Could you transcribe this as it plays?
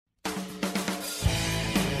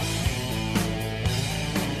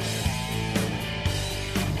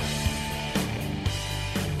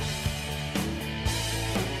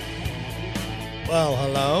Well,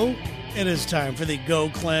 hello. It is time for the Go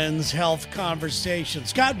Cleanse Health Conversation.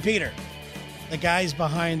 Scott and Peter, the guys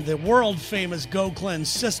behind the world-famous Go Cleanse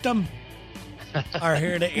system, are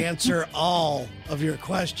here to answer all of your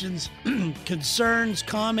questions, concerns,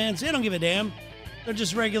 comments. They don't give a damn. They're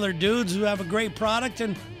just regular dudes who have a great product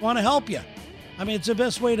and want to help you. I mean, it's the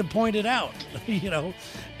best way to point it out,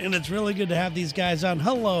 and it's really good to have these guys on.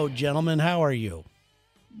 Hello, gentlemen. How are you?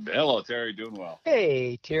 Hello, Terry. Doing well.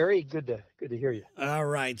 Hey, Terry. Good to hear you. All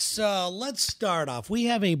right. So let's start off. We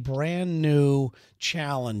have a brand new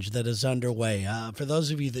challenge that is underway. For those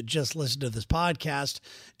of you that just listen to this podcast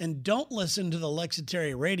and don't listen to the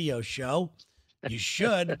Lexitary radio show, you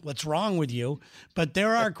should. What's wrong with you? But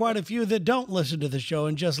there are quite a few that don't listen to the show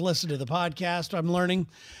and just listen to the podcast. I'm learning.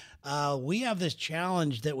 We have this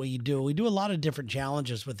challenge that we do. We do a lot of different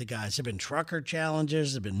challenges with the guys. There have been trucker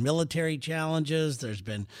challenges. There have been military challenges. There's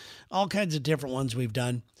been all kinds of different ones we've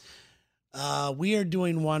done. We are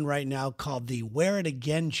doing one right now called the Wear It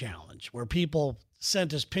Again Challenge, where people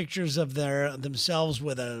sent us pictures of themselves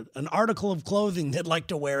with an article of clothing they'd like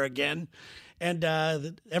to wear again. And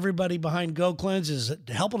everybody behind Go Cleanse is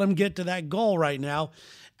helping them get to that goal right now.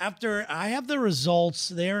 After I have the results,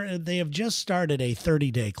 they have just started a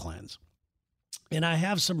 30-day cleanse. And I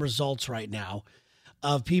have some results right now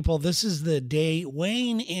of people. This is the day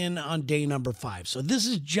weighing in on day number 5. So this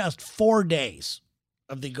is just 4 days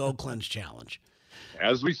of the Go Cleanse Challenge.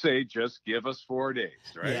 As we say, just give us 4 days,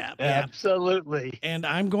 right? Yeah, absolutely. And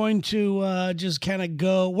I'm going to just kind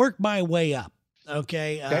of work my way up.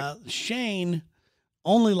 Okay. Shane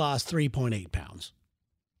only lost 3.8 pounds.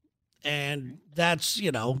 And that's,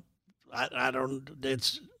 I've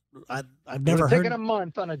never heard. Taking a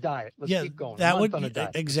month on a diet. Let's keep going. That would on a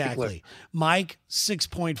diet. Exactly. Mike,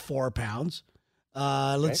 6.4 pounds.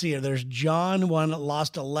 Let's see here. There's John, one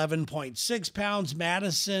lost 11.6 pounds.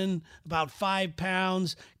 Madison, about 5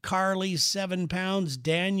 pounds. Carly, 7 pounds.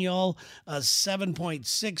 Daniel,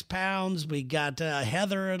 7.6 pounds. We got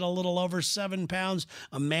Heather at a little over 7 pounds.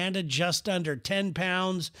 Amanda, just under 10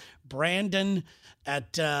 pounds. Brandon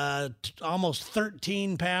at almost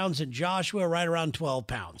 13 pounds. And Joshua, right around 12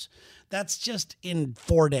 pounds. That's just in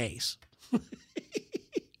 4 days.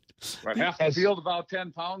 Right, half the field about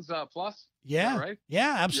 10 pounds plus. Yeah. Right.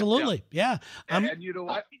 Yeah, absolutely. Yeah. And you know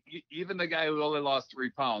what? Even the guy who only lost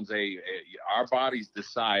 3 pounds, our bodies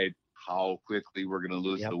decide how quickly we're going to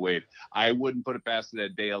lose the weight. I wouldn't put it past it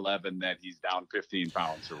at day 11 that he's down 15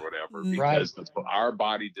 pounds or whatever, because our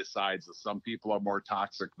body decides that some people are more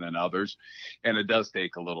toxic than others, and it does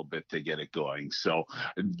take a little bit to get it going. So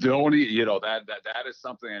don't, that is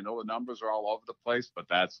something. I know the numbers are all over the place, but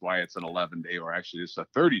that's why it's an 11-day, or actually it's a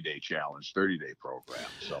 30-day challenge, 30-day program.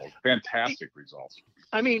 So fantastic results.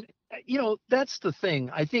 I mean, that's the thing.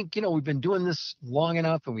 I think, we've been doing this long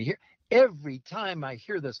enough, and we hear every time I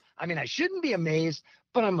hear this, I mean, I shouldn't be amazed,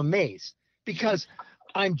 but I'm amazed because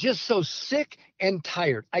I'm just so sick and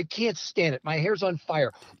tired. I can't stand it. My hair's on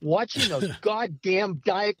fire watching those goddamn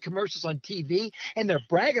diet commercials on TV, and they're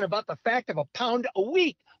bragging about the fact of a pound a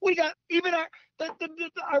week. We got even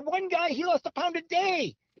our one guy, he lost a pound a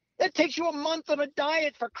day. That takes you a month on a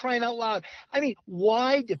diet, for crying out loud. I mean,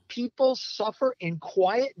 why do people suffer in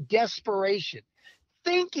quiet desperation,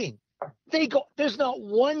 thinking there's not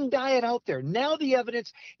one diet out there? Now the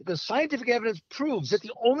scientific evidence proves that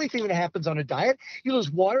the only thing that happens on a diet, you lose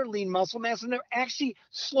water, lean muscle mass, and they're actually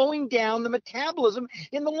slowing down the metabolism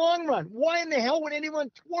in the long run. Why in the hell would anyone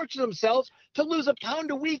torture themselves to lose a pound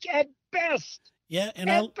a week at best? Yeah, and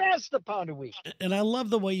at best a pound a week. And I love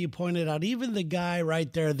the way you pointed out, even the guy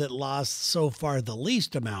right there that lost so far the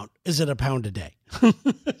least amount is at a pound a day.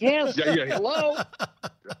 Yes. Hello.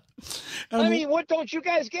 I mean, what don't you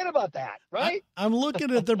guys get about that, right? I'm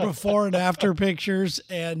looking at the before and after pictures,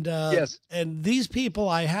 and yes. And these people,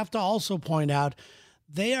 I have to also point out,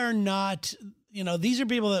 they are not, these are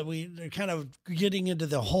people that they're kind of getting into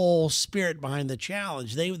the whole spirit behind the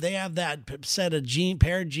challenge. They have that set of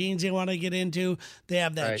pair of jeans they want to get into. They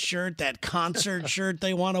have that shirt, that concert shirt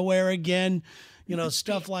they want to wear again,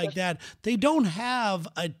 stuff like that. They don't have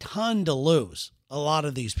a ton to lose, a lot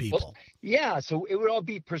of these people. Well, yeah, so it would all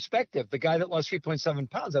be perspective. The guy that lost 3.7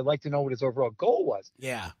 pounds, I'd like to know what his overall goal was.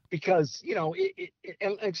 Yeah. Because,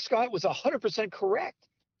 and Scott was 100% correct.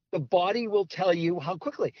 The body will tell you how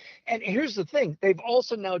quickly. And here's the thing. They've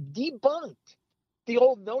also now debunked the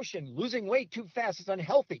old notion losing weight too fast is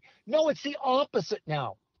unhealthy. No, it's the opposite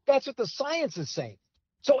now. That's what the science is saying.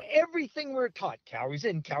 So everything we're taught, calories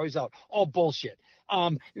in, calories out, all bullshit.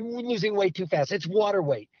 Losing weight too fast, it's water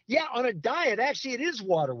weight. Yeah, on a diet, actually, it is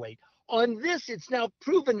water weight. On this, it's now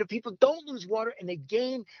proven that people don't lose water and they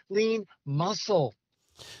gain lean muscle.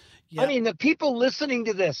 Yeah. I mean, the people listening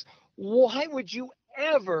to this, why would you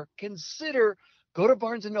ever consider go to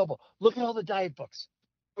Barnes and Noble, look at all the diet books.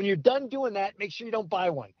 When you're done doing that, make sure you don't buy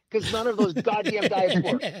one because none of those goddamn diets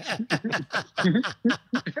work.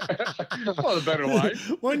 Well, the better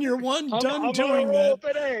life. When you're done I'm doing on a roll that,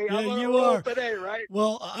 today. yeah, I'm on a you roll are. today, right?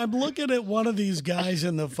 Well, I'm looking at one of these guys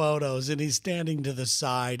in the photos, and he's standing to the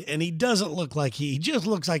side, and he doesn't look like he just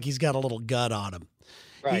looks like he's got a little gut on him.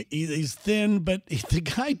 Right. He's thin, but the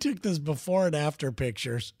guy took this before and after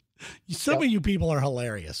pictures. Some of you people are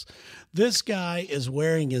hilarious. This guy is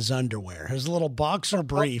wearing his underwear, his little boxer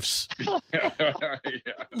briefs,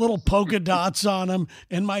 little polka dots on them.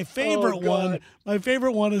 And my favorite one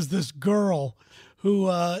is this girl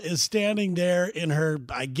who is standing there in her,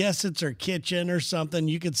 I guess it's her kitchen or something.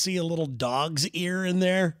 You could see a little dog's ear in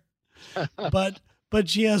there, but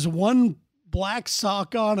she has one black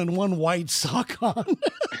sock on and one white sock on.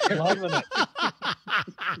 Loving it.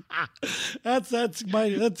 That's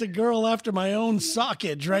a girl after my own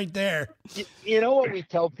sockage right there. You know what we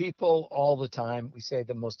tell people all the time? We say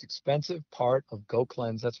the most expensive part of Go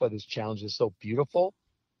Cleanse, that's why this challenge is so beautiful,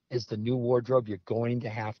 is the new wardrobe you're going to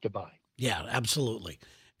have to buy. Yeah, absolutely.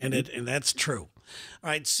 And that's true. All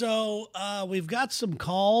right, so we've got some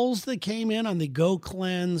calls that came in on the Go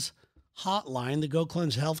Cleanse hotline, the Go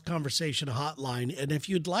Cleanse Health Conversation hotline. And if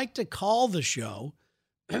you'd like to call the show,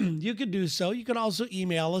 you could do so. You could also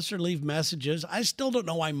email us or leave messages. I still don't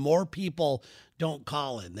know why more people don't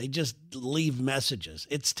call in. They just leave messages.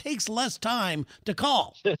 It takes less time to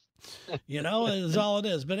call. Is all it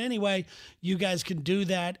is. But anyway, you guys can do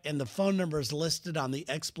that. And the phone number is listed on the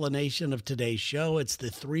explanation of today's show. It's the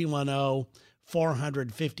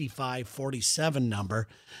 310-455-47 number.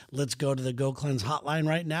 Let's go to the Go Cleanse hotline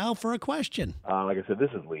right now for a question. Like I said,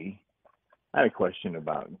 this is Lee. I had a question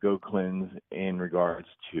about Go Cleanse in regards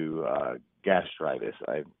to gastritis.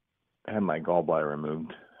 I had my gallbladder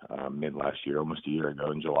removed mid last year, almost a year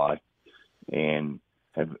ago in July, and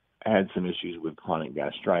have had some issues with chronic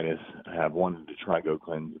gastritis. I have wanted to try Go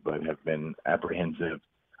Cleanse, but have been apprehensive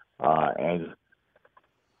as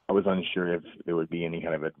I was unsure if there would be any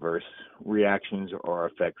kind of adverse reactions or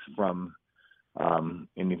effects from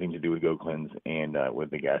anything to do with Go Cleanse and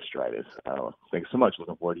with the gastritis. Thanks so much.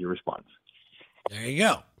 Looking forward to your response. There you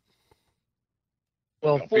go.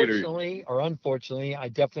 Well, fortunately or unfortunately, I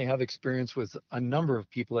definitely have experience with a number of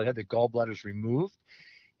people that had their gallbladders removed.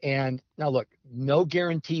 And now look, no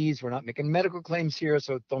guarantees. We're not making medical claims here,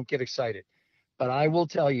 so don't get excited. But I will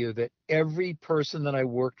tell you that every person that I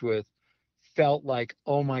worked with felt like,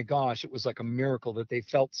 oh my gosh, it was like a miracle that they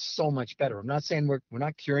felt so much better. I'm not saying we're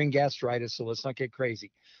not curing gastritis, so let's not get crazy.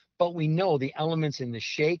 But we know the elements in the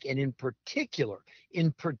shake and in particular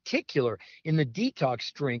in the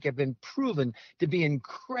detox drink have been proven to be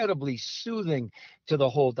incredibly soothing to the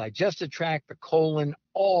whole digestive tract, the colon,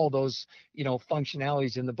 all those,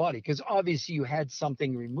 functionalities in the body. Because obviously you had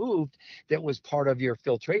something removed that was part of your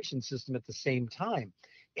filtration system at the same time.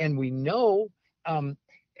 And we know,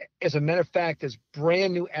 as a matter of fact, there's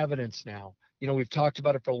brand new evidence now. We've talked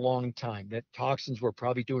about it for a long time, that toxins were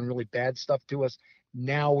probably doing really bad stuff to us.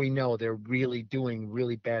 Now we know they're really doing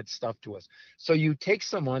really bad stuff to us. So you take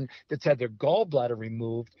someone that's had their gallbladder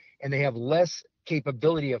removed and they have less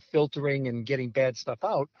capability of filtering and getting bad stuff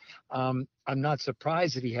out. I'm not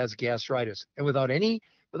surprised that he has gastritis. And without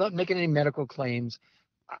making any medical claims,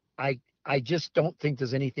 I just don't think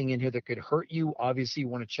there's anything in here that could hurt you. Obviously, you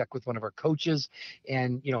want to check with one of our coaches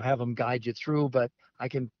and, have them guide you through. But I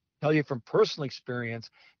can tell you from personal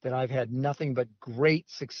experience that I've had nothing but great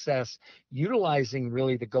success utilizing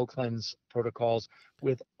really the Go Cleanse protocols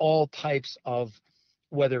with all types of,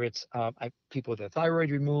 whether it's people with their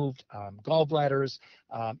thyroid removed, gallbladders,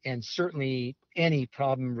 and certainly any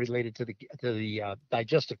problem related to the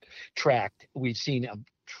digestive tract. We've seen a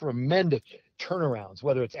tremendous turnarounds,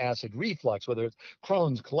 whether it's acid reflux, whether it's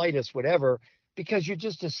Crohn's, colitis, whatever, because you're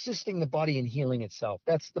just assisting the body in healing itself.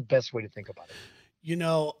 That's the best way to think about it.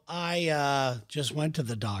 I just went to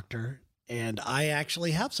the doctor and I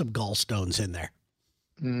actually have some gallstones in there.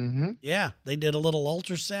 Mm-hmm. Yeah, they did a little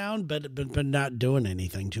ultrasound, but not doing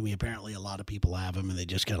anything to me. Apparently, a lot of people have them and they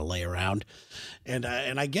just kind of lay around. And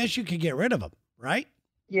I guess you could get rid of them, right?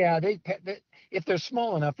 Yeah, they if they're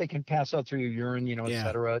small enough, they can pass out through your urine, et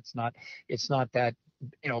cetera. It's not that,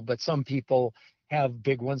 but some people have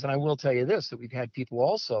big ones. And I will tell you this, that we've had people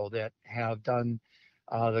also that have done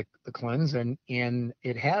the cleanse and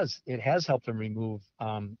it has helped them remove,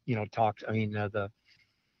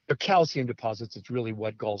 the calcium deposits. It's really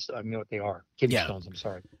what what they are. Kidney stones. I'm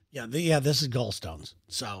sorry. This is gallstones.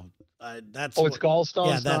 So that's. It's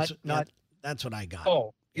gallstones. Yeah, that's what I got.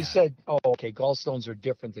 Oh, You said, oh, okay, gallstones are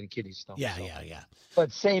different than kidney stones. Yeah, so. yeah.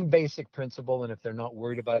 But same basic principle, and if they're not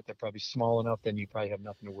worried about it, they're probably small enough, then you probably have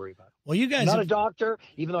nothing to worry about. Well, you guys I'm not a doctor,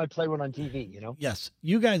 even though I play one on TV, Yes,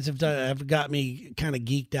 you guys have got me kind of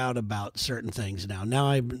geeked out about certain things now. Now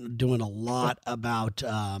I'm doing a lot about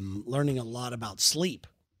learning a lot about sleep.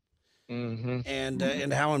 Mm-hmm.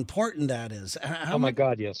 And how important that is. My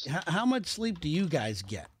God, yes. How much sleep do you guys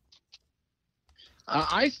get?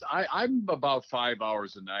 I'm about 5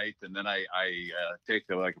 hours a night, and then I take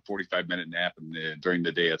like a 45-minute nap during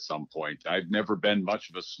the day at some point. I've never been much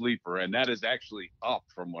of a sleeper, and that is actually up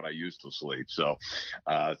from what I used to sleep. So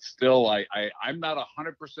still, I'm not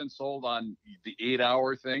 100% sold on the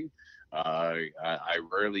 8-hour thing. I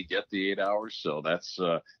rarely get the 8 hours, so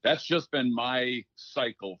that's just been my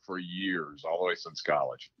cycle for years, all the way since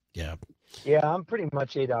college. Yeah, I'm pretty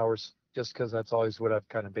much 8 hours, just because that's always what I've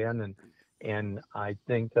kind of been, and I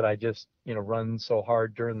think that I just run so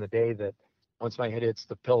hard during the day that once my head hits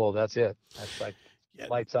the pillow, that's it. That's like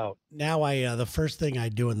lights out. Now the first thing I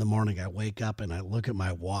do in the morning, I wake up and I look at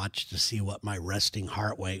my watch to see what my resting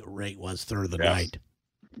heart rate was through the night.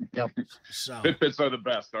 Yep. So Fitbits are the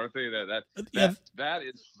best, aren't they? That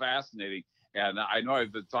is fascinating. And I know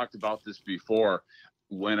I've talked about this before.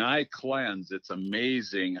 When I cleanse, it's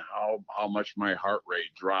amazing how much my heart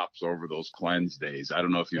rate drops over those cleanse days. I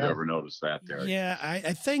don't know if you've ever noticed that, Terry. Yeah,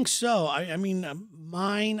 I think so. I mean,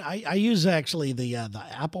 mine. I use actually the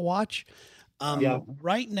Apple Watch.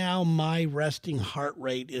 Right now, my resting heart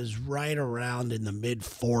rate is right around in the mid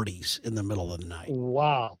 40s in the middle of the night.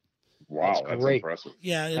 Wow, that's great. Impressive.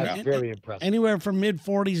 Yeah, that's very impressive. Anywhere from mid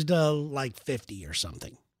 40s to like 50 or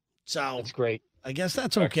something. So that's great. I guess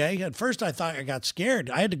that's okay. At first, I thought I got scared.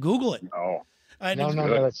 I had to Google it. Oh, no,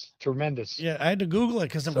 that's tremendous. Yeah, I had to Google it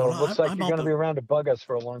because I'm going. It looks like you're going to be around to bug us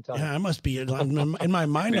for a long time. Yeah, I must be. In my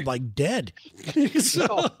mind, I'm like dead. So,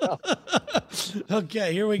 no.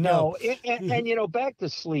 Okay, here we go. And back to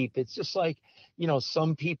sleep. It's just like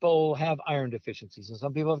some people have iron deficiencies and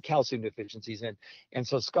some people have calcium deficiencies, and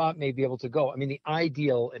so Scott may be able to go. I mean, the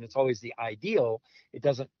ideal, and it's always the ideal. It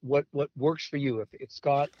doesn't what works for you. If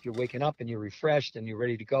Scott, if you're waking up and you're refreshed and you're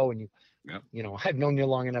ready to go, and I've known you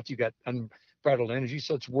long enough, you got unbridled energy,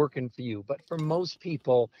 so it's working for you. But for most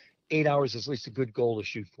people, 8 hours is at least a good goal to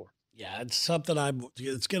shoot for. Yeah, it's something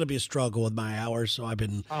it's going to be a struggle with my hours. So I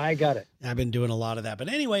got it. I've been doing a lot of that. But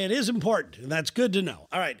anyway, it is important, and that's good to know.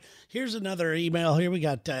 All right, here's another email. Here we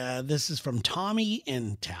got, this is from Tommy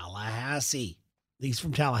in Tallahassee. He's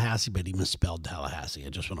from Tallahassee, but he misspelled Tallahassee. I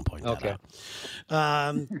just want to point that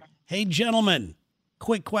out. Hey, gentlemen,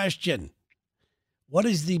 quick question. What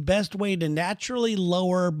is the best way to naturally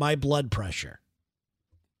lower my blood pressure?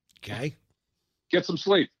 Okay. Get some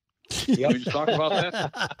sleep. Yep. We just talked about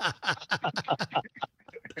that.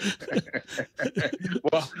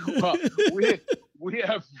 well, we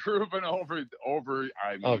have proven over.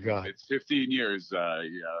 I mean, it's 15 years now,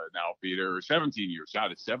 Peter, or 17 years.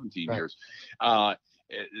 God, it's 17 years.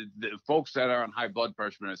 The folks that are on high blood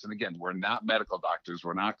pressure medicine, again, we're not medical doctors.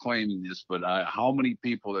 We're not claiming this, but how many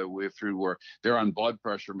people that we're through where they're on blood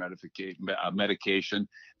pressure medication,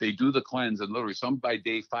 they do the cleanse, and literally some by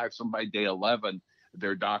day 5, some by day 11,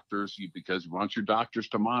 their doctors, because we want your doctors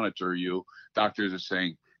to monitor you. Doctors are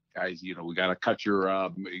saying, guys, we got to cut your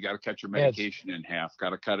medication in half,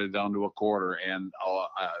 got to cut it down to a quarter, and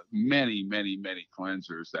many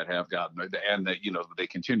cleansers that have gotten, and that they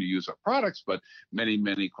continue to use our products, but many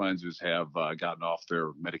cleansers have gotten off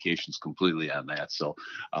their medications completely on that. So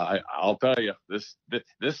I'll tell you, this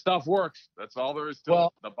stuff works. That's all there is to it.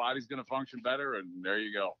 The body's going to function better, and there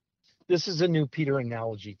you go. This is a new Peter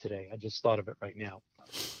analogy today. I just thought of it right now.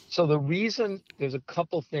 So the reason, there's a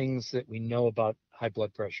couple things that we know about high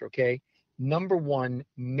blood pressure, okay? Number one,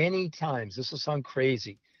 many times, this will sound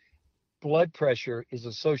crazy, blood pressure is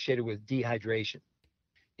associated with dehydration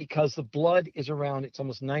because the blood is around, it's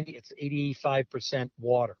 85%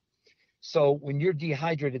 water. So when you're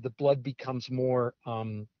dehydrated, the blood becomes more,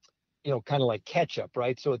 kind of like ketchup,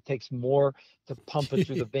 right? So it takes more to pump it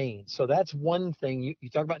through the veins. So that's one thing. You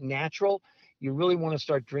talk about natural, you really want to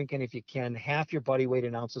start drinking, if you can, half your body weight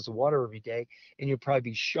in ounces of water every day, and you'll probably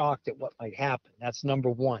be shocked at what might happen. That's number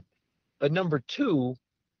one. But number two,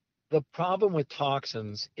 the problem with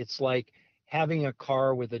toxins, it's like having a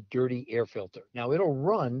car with a dirty air filter. Now it'll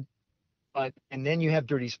run, and then you have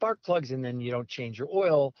dirty spark plugs, and then you don't change your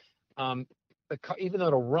oil. The car, even though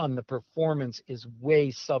it'll run, the performance is way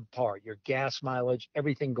subpar. Your gas mileage,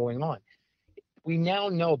 everything going on. we now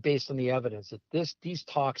know based on the evidence that these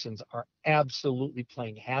toxins are absolutely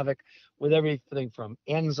playing havoc with everything from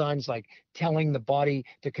enzymes like telling the body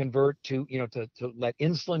to convert to, to let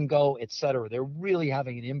insulin go, et cetera. They're really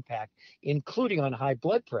having an impact, including on high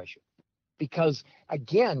blood pressure. Because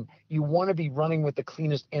again, you want to be running with the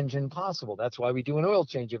cleanest engine possible. That's why we do an oil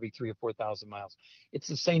change every 3,000 or 4,000 miles. It's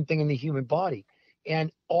the same thing in the human body.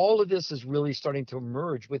 And all of this is really starting to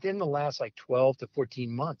emerge within the last like 12 to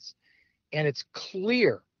 14 months. And it's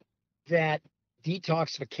clear that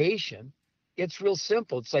detoxification, it's real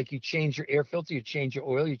simple. It's like you change your air filter, you change your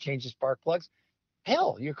oil, you change the spark plugs.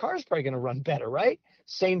 Hell, your car's probably going to run better, right?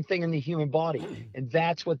 Same thing in the human body. And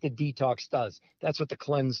that's what the detox does. That's what the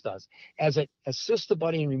cleanse does. As it assists the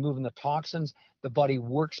body in removing the toxins, the body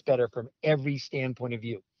works better from every standpoint of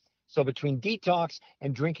view. So between detox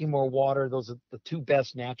and drinking more water, those are the two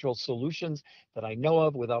best natural solutions that I know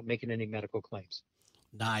of without making any medical claims.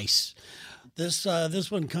 Nice. This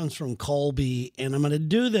one comes from Colby, and I'm going to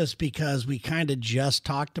do this because we kind of just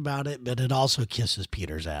talked about it, but it also kisses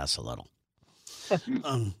Peter's ass a little.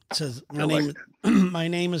 It says, my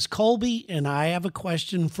name is Colby, and I have a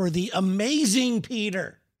question for the amazing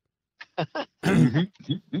Peter. The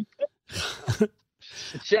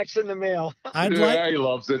check's in the mail. He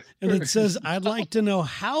loves it. And it says, I'd like to know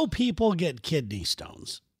how people get kidney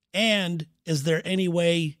stones, and is there any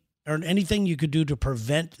way or anything you could do to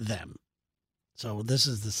prevent them? So this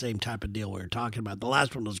is the same type of deal we were talking about. The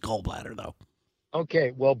last one was gallbladder, though.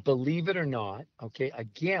 Okay, well, believe it or not, okay,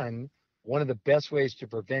 again, one of the best ways to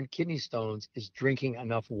prevent kidney stones is drinking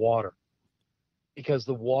enough water, because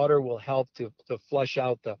the water will help to flush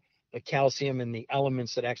out the calcium and the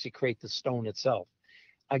elements that actually create the stone itself.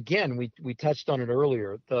 Again, we touched on it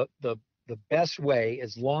earlier. The best way,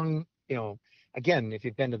 as long, again, if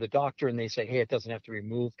you've been to the doctor and they say, hey, it doesn't have to be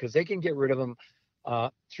removed, because they can get rid of them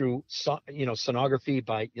through, sonography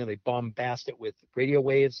by, they bombast it with radio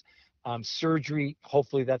waves, surgery.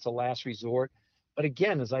 Hopefully that's a last resort. But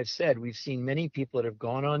again, as I've said, we've seen many people that have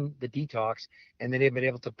gone on the detox and then they've been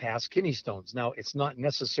able to pass kidney stones. Now, it's not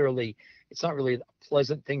really a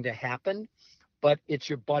pleasant thing to happen, but it's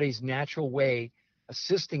your body's natural way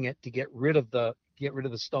assisting it to get rid of the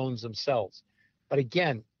stones themselves. But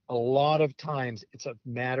again, a lot of times it's a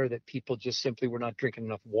matter that people just simply were not drinking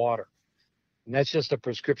enough water. And that's just a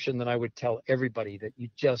prescription that I would tell everybody, that you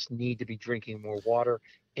just need to be drinking more water.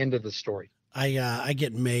 End of the story. I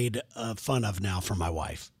get made fun of now for my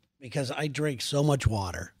wife because I drink so much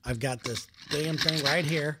water. I've got this damn thing right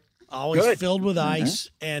here, always filled with ice,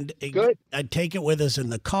 and I take it with us in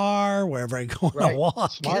the car, wherever I go on a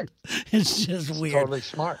walk. Smart. It's just weird. Totally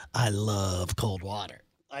smart. I love cold water.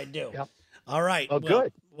 I do. Yep. All right. Oh,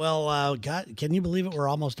 good. Well, God, can you believe it? We're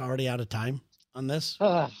almost already out of time on this.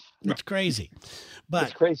 It's crazy. But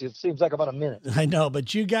it's crazy. It seems like about a minute. I know,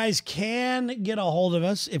 but you guys can get a hold of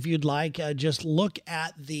us if you'd like. Just look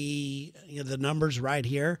at the numbers right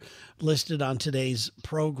here listed on today's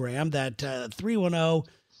program. That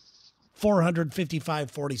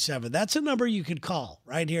 310-455-47. That's a number you could call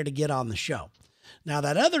right here to get on the show. Now,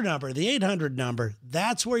 that other number, the 800 number,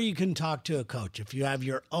 that's where you can talk to a coach. If you have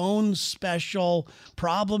your own special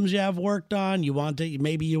problems you have worked on,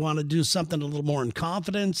 maybe you want to do something a little more in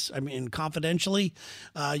confidence, confidentially,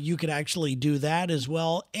 you could actually do that as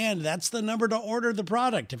well. And that's the number to order the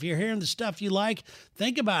product. If you're hearing the stuff you like,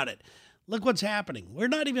 think about it. Look what's happening. We're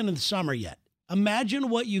not even in the summer yet. Imagine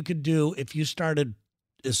what you could do if you started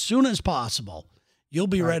as soon as possible. You'll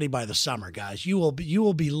be ready by the summer, guys. You will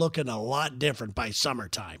be looking a lot different by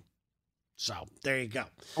summertime. So there you go.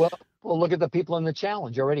 Well, look at the people in the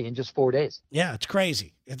challenge already in just 4 days. Yeah, it's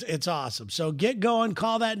crazy. It's awesome. So get going,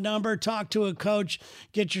 call that number, talk to a coach,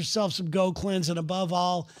 get yourself some Go Cleanse, and above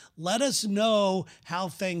all, let us know how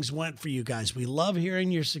things went for you guys. We love hearing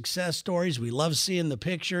your success stories. We love seeing the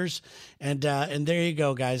pictures. And there you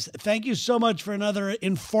go, guys. Thank you so much for another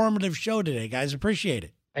informative show today, guys. Appreciate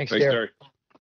it. Thanks, Derek.